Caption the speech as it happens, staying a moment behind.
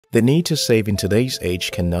The need to save in today's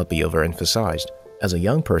age cannot be overemphasized. As a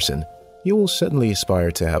young person, you will certainly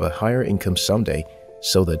aspire to have a higher income someday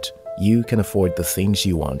so that you can afford the things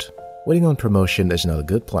you want. Waiting on promotion is not a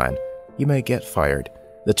good plan. You may get fired.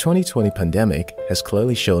 The 2020 pandemic has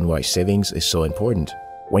clearly shown why savings is so important.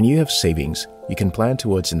 When you have savings, you can plan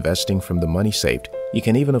towards investing from the money saved. You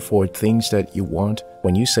can even afford things that you want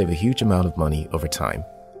when you save a huge amount of money over time.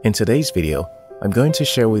 In today's video, I'm going to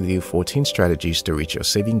share with you 14 strategies to reach your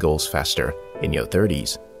saving goals faster in your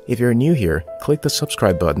 30s. If you're new here, click the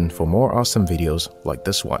subscribe button for more awesome videos like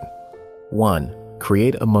this one. 1.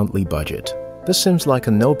 Create a monthly budget. This seems like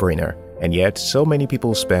a no-brainer, and yet so many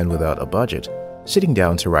people spend without a budget. Sitting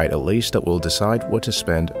down to write a list that will decide what to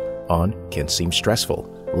spend on can seem stressful.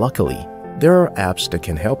 Luckily, there are apps that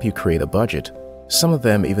can help you create a budget. Some of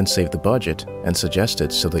them even save the budget and suggest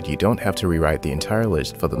it so that you don't have to rewrite the entire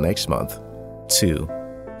list for the next month. 2.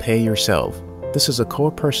 Pay yourself. This is a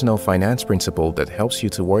core personal finance principle that helps you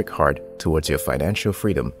to work hard towards your financial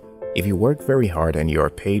freedom. If you work very hard and you are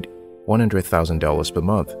paid $100,000 per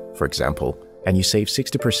month, for example, and you save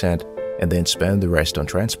 60% and then spend the rest on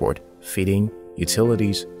transport, feeding,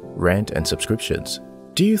 utilities, rent, and subscriptions,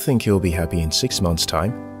 do you think you'll be happy in 6 months'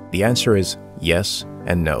 time? The answer is yes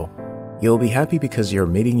and no. You'll be happy because you're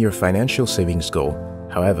meeting your financial savings goal.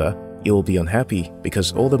 However, you'll be unhappy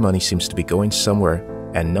because all the money seems to be going somewhere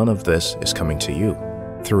and none of this is coming to you.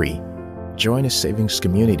 3. Join a savings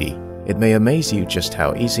community. It may amaze you just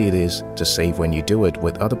how easy it is to save when you do it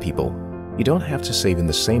with other people. You don't have to save in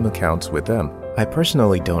the same accounts with them. I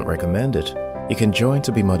personally don't recommend it. You can join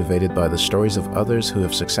to be motivated by the stories of others who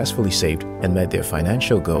have successfully saved and met their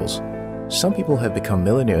financial goals. Some people have become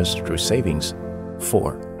millionaires through savings.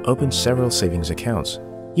 4. Open several savings accounts.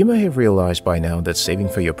 You may have realized by now that saving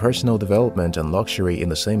for your personal development and luxury in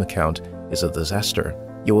the same account is a disaster.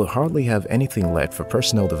 You will hardly have anything left for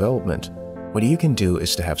personal development. What you can do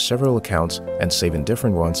is to have several accounts and save in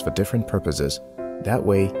different ones for different purposes. That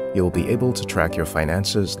way, you'll be able to track your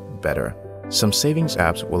finances better. Some savings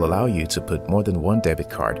apps will allow you to put more than one debit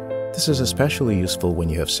card. This is especially useful when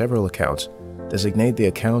you have several accounts. Designate the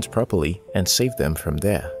account properly and save them from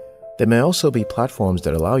there. There may also be platforms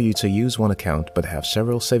that allow you to use one account but have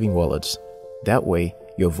several saving wallets. That way,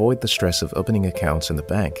 you avoid the stress of opening accounts in the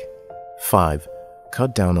bank. 5.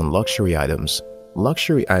 Cut down on luxury items.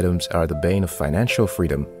 Luxury items are the bane of financial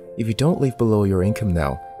freedom. If you don't live below your income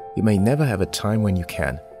now, you may never have a time when you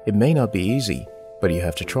can. It may not be easy, but you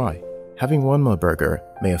have to try. Having one more burger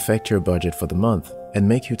may affect your budget for the month and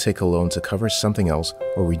make you take a loan to cover something else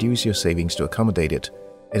or reduce your savings to accommodate it.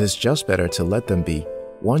 It is just better to let them be.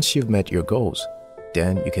 Once you've met your goals,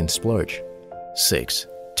 then you can splurge. 6.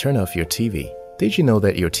 Turn off your TV. Did you know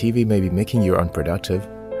that your TV may be making you unproductive?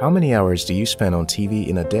 How many hours do you spend on TV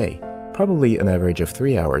in a day? Probably an average of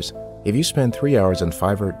 3 hours. If you spend 3 hours on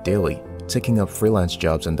Fiverr daily, taking up freelance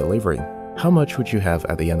jobs and delivering, how much would you have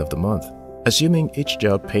at the end of the month? Assuming each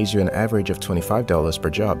job pays you an average of $25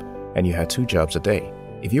 per job and you had 2 jobs a day,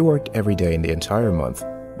 if you worked every day in the entire month,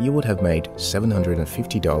 you would have made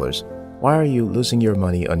 $750. Why are you losing your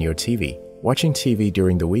money on your TV? Watching TV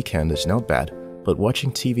during the weekend is not bad, but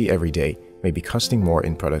watching TV every day may be costing more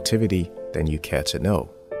in productivity than you care to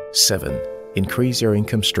know. 7. Increase your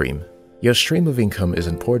income stream. Your stream of income is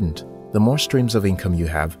important. The more streams of income you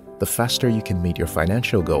have, the faster you can meet your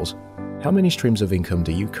financial goals. How many streams of income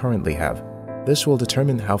do you currently have? This will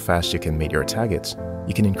determine how fast you can meet your targets.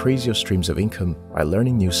 You can increase your streams of income by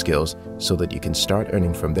learning new skills so that you can start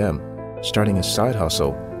earning from them, starting a side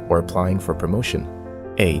hustle, or applying for promotion.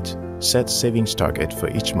 8. Set savings target for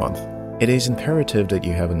each month. It is imperative that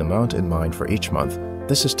you have an amount in mind for each month.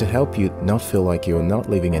 This is to help you not feel like you're not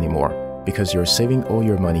living anymore because you're saving all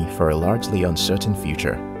your money for a largely uncertain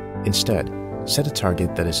future. Instead, set a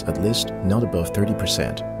target that is at least not above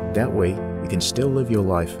 30%. That way, you can still live your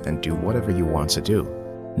life and do whatever you want to do.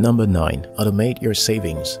 Number 9. Automate your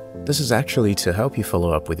savings. This is actually to help you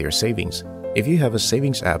follow up with your savings. If you have a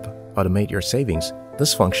savings app, Automate Your Savings,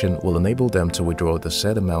 this function will enable them to withdraw the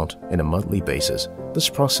said amount in a monthly basis. This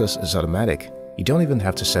process is automatic. You don't even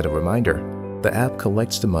have to set a reminder. The app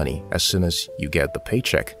collects the money as soon as you get the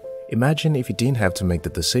paycheck. Imagine if you didn't have to make the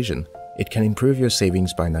decision. It can improve your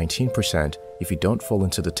savings by 19% if you don't fall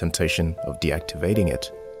into the temptation of deactivating it.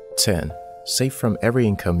 10. Save from every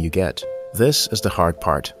income you get. This is the hard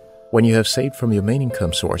part. When you have saved from your main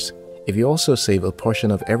income source, if you also save a portion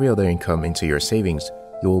of every other income into your savings,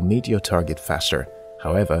 you will meet your target faster.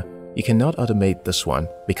 However, you cannot automate this one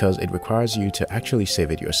because it requires you to actually save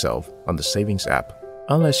it yourself on the savings app.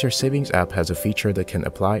 Unless your savings app has a feature that can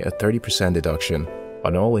apply a 30% deduction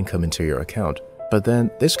on all income into your account, But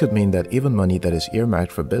then this could mean that even money that is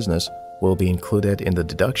earmarked for business will be included in the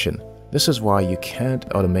deduction. This is why you can't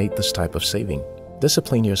automate this type of saving.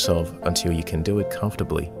 Discipline yourself until you can do it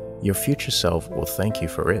comfortably. Your future self will thank you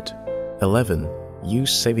for it. 11.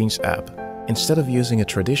 Use savings app. Instead of using a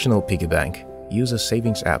traditional piggy bank, use a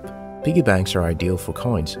savings app. Piggy banks are ideal for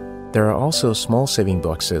coins. There are also small saving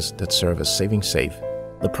boxes that serve as saving safe.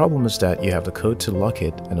 The problem is that you have the code to lock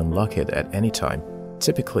it and unlock it at any time.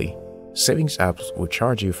 Typically, savings apps will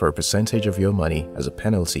charge you for a percentage of your money as a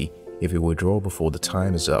penalty if you withdraw before the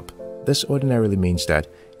time is up. This ordinarily means that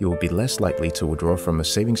you will be less likely to withdraw from a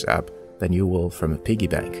savings app than you will from a piggy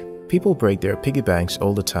bank. People break their piggy banks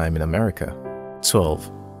all the time in America.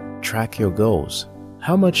 12. Track your goals.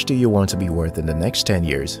 How much do you want to be worth in the next 10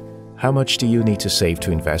 years? How much do you need to save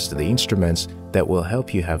to invest in the instruments that will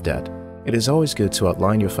help you have that? It is always good to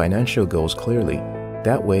outline your financial goals clearly.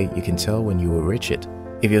 That way you can tell when you will reach it.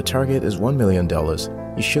 If your target is $1 million,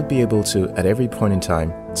 you should be able to, at every point in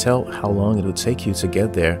time, tell how long it will take you to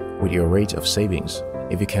get there with your rate of savings.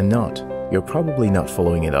 If you cannot, you're probably not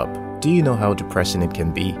following it up. Do you know how depressing it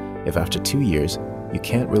can be if after 2 years, you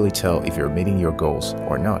can't really tell if you're meeting your goals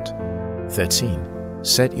or not? 13.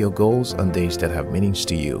 Set your goals on days that have meanings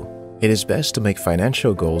to you. It is best to make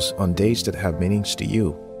financial goals on days that have meanings to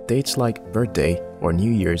you. Dates like birthday or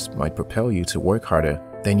New Year's might propel you to work harder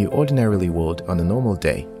than you ordinarily would on a normal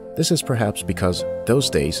day. This is perhaps because those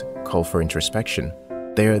days call for introspection.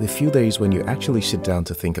 They are the few days when you actually sit down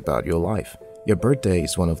to think about your life. Your birthday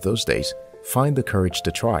is one of those days. Find the courage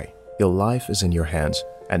to try. Your life is in your hands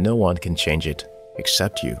and no one can change it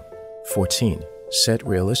except you. 14. Set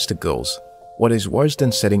realistic goals. What is worse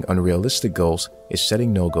than setting unrealistic goals is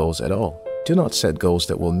setting no goals at all. Do not set goals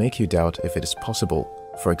that will make you doubt if it is possible.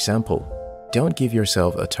 For example, don't give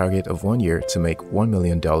yourself a target of 1 year to make $1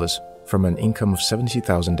 million from an income of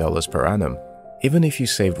 $70,000 per annum. Even if you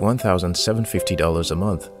saved $1,750 a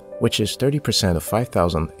month, which is 30% of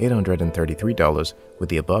 $5,833 with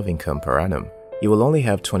the above income per annum, you will only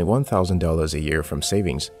have $21,000 a year from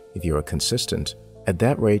savings if you are consistent. At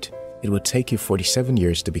that rate, it would take you 47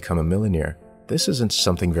 years to become a millionaire. This isn't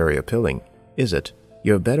something very appealing, is it?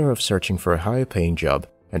 You're better off searching for a higher paying job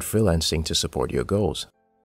and freelancing to support your goals.